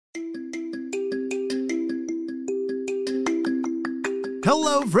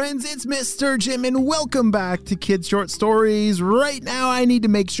Hello friends, it's Mr. Jim and welcome back to Kids Short Stories. Right now I need to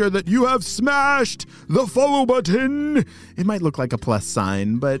make sure that you have smashed the follow button. It might look like a plus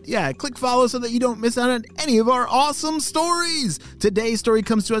sign, but yeah, click follow so that you don't miss out on any of our awesome stories. Today's story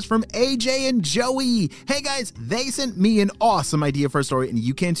comes to us from AJ and Joey. Hey guys, they sent me an awesome idea for a story and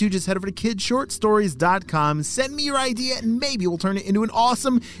you can too. Just head over to kidshortstories.com, send me your idea and maybe we'll turn it into an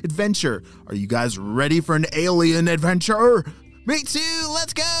awesome adventure. Are you guys ready for an alien adventure? Me too,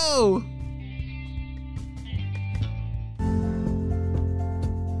 let's go!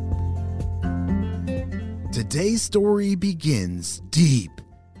 Today's story begins deep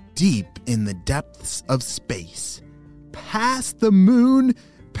in the depths of space. Past the moon,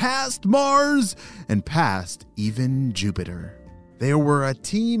 past Mars, and past even Jupiter. There were a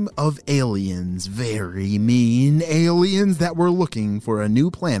team of aliens, very mean aliens that were looking for a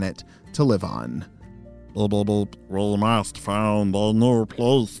new planet to live on. We must find a new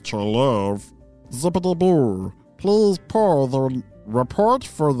place to live. Zippity-boo, please pour the report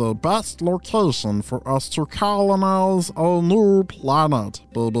for the best location for us to colonize a new planet.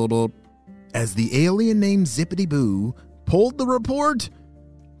 As the alien named Zippity-Boo pulled the report,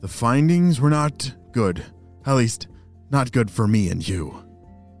 the findings were not good. At least, not good for me and you.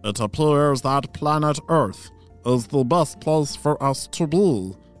 It appears that planet Earth is the best place for us to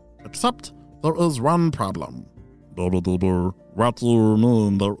be. Except there is one problem. What do you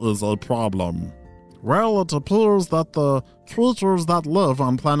mean there is a problem? Well, it appears that the creatures that live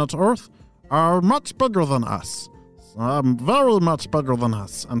on planet Earth are much bigger than us. Very much bigger than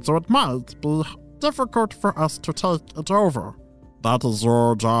us, and so it might be difficult for us to take it over. That is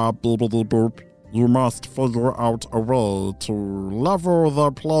your job, boop. You must figure out a way to level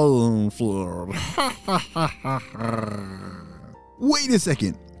the playing field. Wait a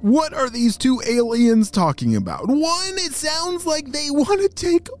second. What are these two aliens talking about? One, it sounds like they want to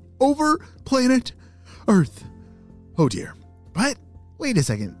take over planet Earth. Oh dear. But wait a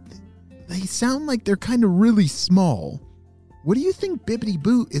second. They sound like they're kind of really small. What do you think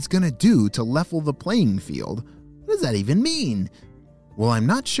Bibbidi-Boo is going to do to level the playing field? What does that even mean? Well, I'm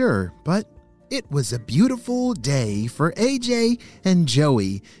not sure, but it was a beautiful day for AJ and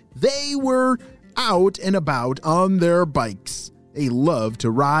Joey. They were out and about on their bikes. They love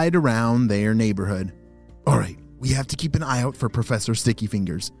to ride around their neighborhood. All right, we have to keep an eye out for Professor Sticky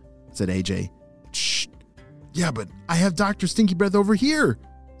Fingers, said AJ. Shh. Yeah, but I have Dr. Stinky Breath over here,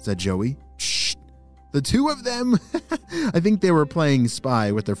 said Joey. Shh. The two of them, I think they were playing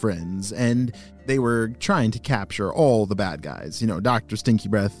spy with their friends, and they were trying to capture all the bad guys. You know, Dr. Stinky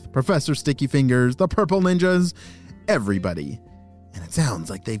Breath, Professor Sticky Fingers, the Purple Ninjas, everybody. And it sounds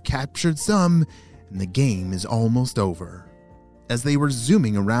like they've captured some, and the game is almost over. As they were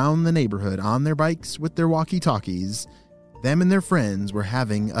zooming around the neighborhood on their bikes with their walkie-talkies, them and their friends were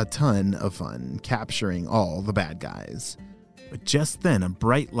having a ton of fun capturing all the bad guys. But just then a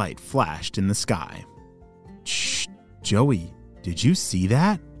bright light flashed in the sky. Shh, Joey, did you see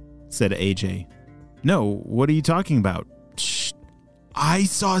that? Said AJ. No, what are you talking about? Shh, I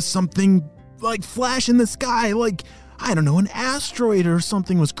saw something like flash in the sky, like, I don't know, an asteroid or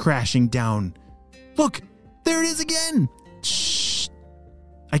something was crashing down. Look, there it is again. Shh.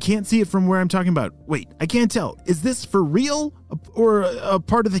 I can't see it from where I'm talking about. Wait, I can't tell. Is this for real or a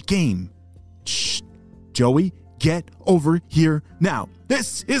part of the game? Shh. Joey, get over here now.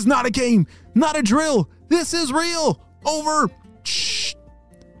 This is not a game, not a drill. This is real. Over. Shh.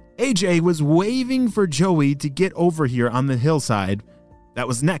 AJ was waving for Joey to get over here on the hillside that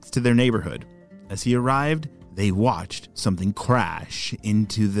was next to their neighborhood. As he arrived, they watched something crash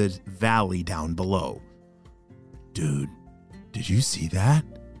into the valley down below. Dude, did you see that?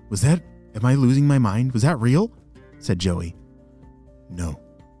 Am I losing my mind? Was that real? Said Joey. No.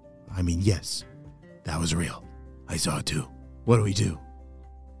 I mean, yes, that was real. I saw it too. What do we do?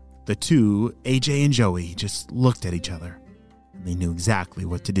 The two, AJ and Joey, just looked at each other, and they knew exactly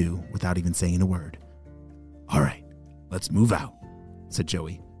what to do without even saying a word. All right, let's move out, said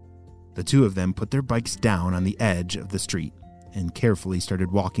Joey. The two of them put their bikes down on the edge of the street and carefully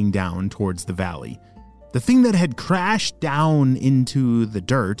started walking down towards the valley. The thing that had crashed down into the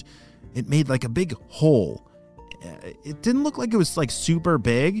dirt, it made like a big hole. It didn't look like it was like super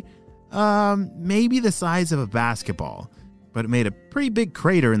big, maybe the size of a basketball, but it made a pretty big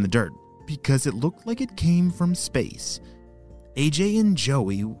crater in the dirt because it looked like it came from space. AJ and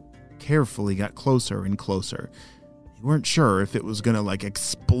Joey carefully got closer and closer. They weren't sure if it was going to like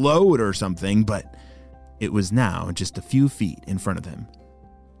explode or something, but it was now just a few feet in front of them.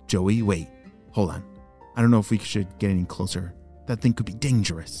 Joey, wait, hold on. I don't know if we should get any closer. That thing could be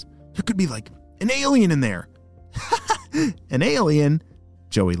dangerous. There could be like an alien in there. An alien?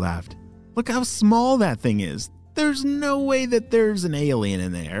 Joey laughed. Look how small that thing is. There's no way that there's an alien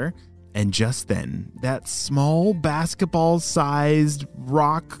in there. And just then, that small basketball-sized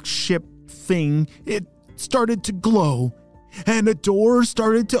rock ship thing, it started to glow, and a door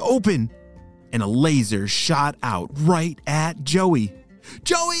started to open, and a laser shot out right at Joey.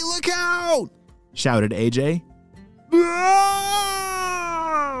 Joey, look out! Shouted AJ.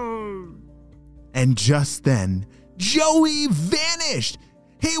 And just then, Joey vanished.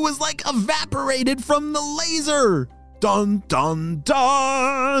 He was like evaporated from the laser. Dun, dun,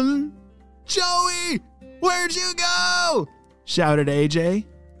 dun. Joey, where'd you go? Shouted AJ.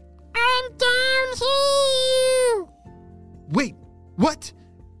 I'm down here. Wait, what?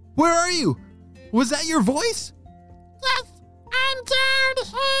 Where are you? Was that your voice? Yes, I'm down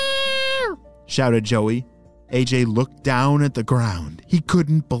here. Shouted Joey. AJ looked down at the ground. He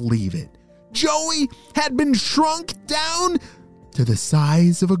couldn't believe it. Joey had been shrunk down to the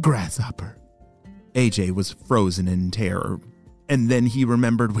size of a grasshopper. AJ was frozen in terror, and then he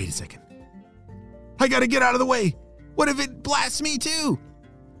remembered, wait a second. I gotta get out of the way. What if it blasts me too?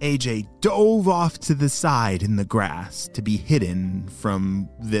 AJ dove off to the side in the grass to be hidden from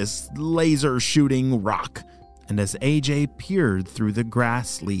this laser shooting rock. And as AJ peered through the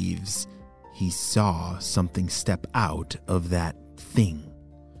grass leaves, he saw something step out of that thing.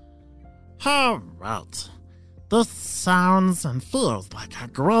 All right. This sounds and feels like a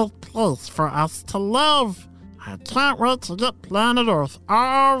great place for us to live. I can't wait to get planet Earth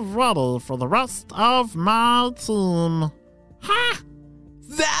all ready for the rest of my team. Ha!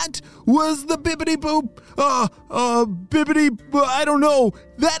 That was the bibbidi-boop, I don't know,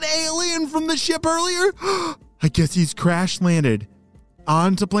 that alien from the ship earlier? I guess he's crash-landed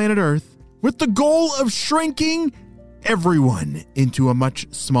onto planet Earth with the goal of shrinking everyone into a much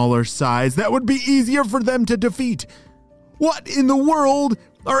smaller size that would be easier for them to defeat. What in the world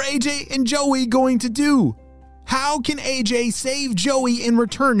are AJ and Joey going to do? How can AJ save Joey and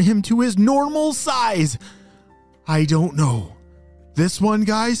return him to his normal size? I don't know. This one,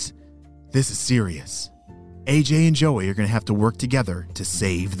 guys, this is serious. AJ and Joey are going to have to work together to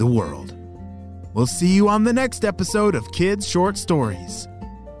save the world. We'll see you on the next episode of Kids Short Stories.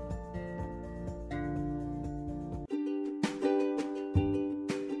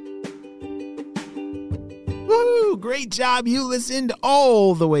 Woo! Great job. You listened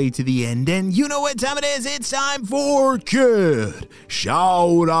all the way to the end. And you know what time it is? It's time for Kid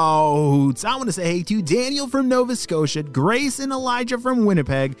Shout-Outs. I want to say hey to Daniel from Nova Scotia, Grace and Elijah from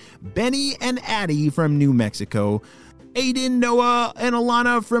Winnipeg, Benny and Addie from New Mexico, Aiden, Noah, and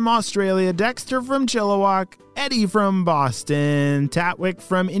Alana from Australia, Dexter from Chilliwack, Eddie from Boston, Tatwick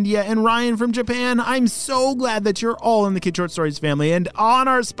from India, and Ryan from Japan. I'm so glad that you're all in the Kid Short Stories family. And on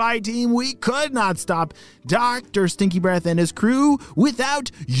our spy team, we could not stop Dr. Stinky Breath and his crew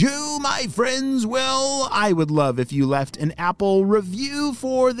without you, my friends. Well, I would love if you left an Apple review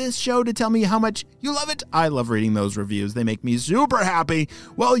for this show to tell me how much you love it. I love reading those reviews. They make me super happy.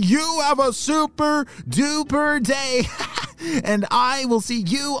 Well, you have a super duper day. And I will see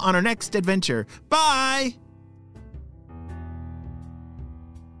you on our next adventure. Bye.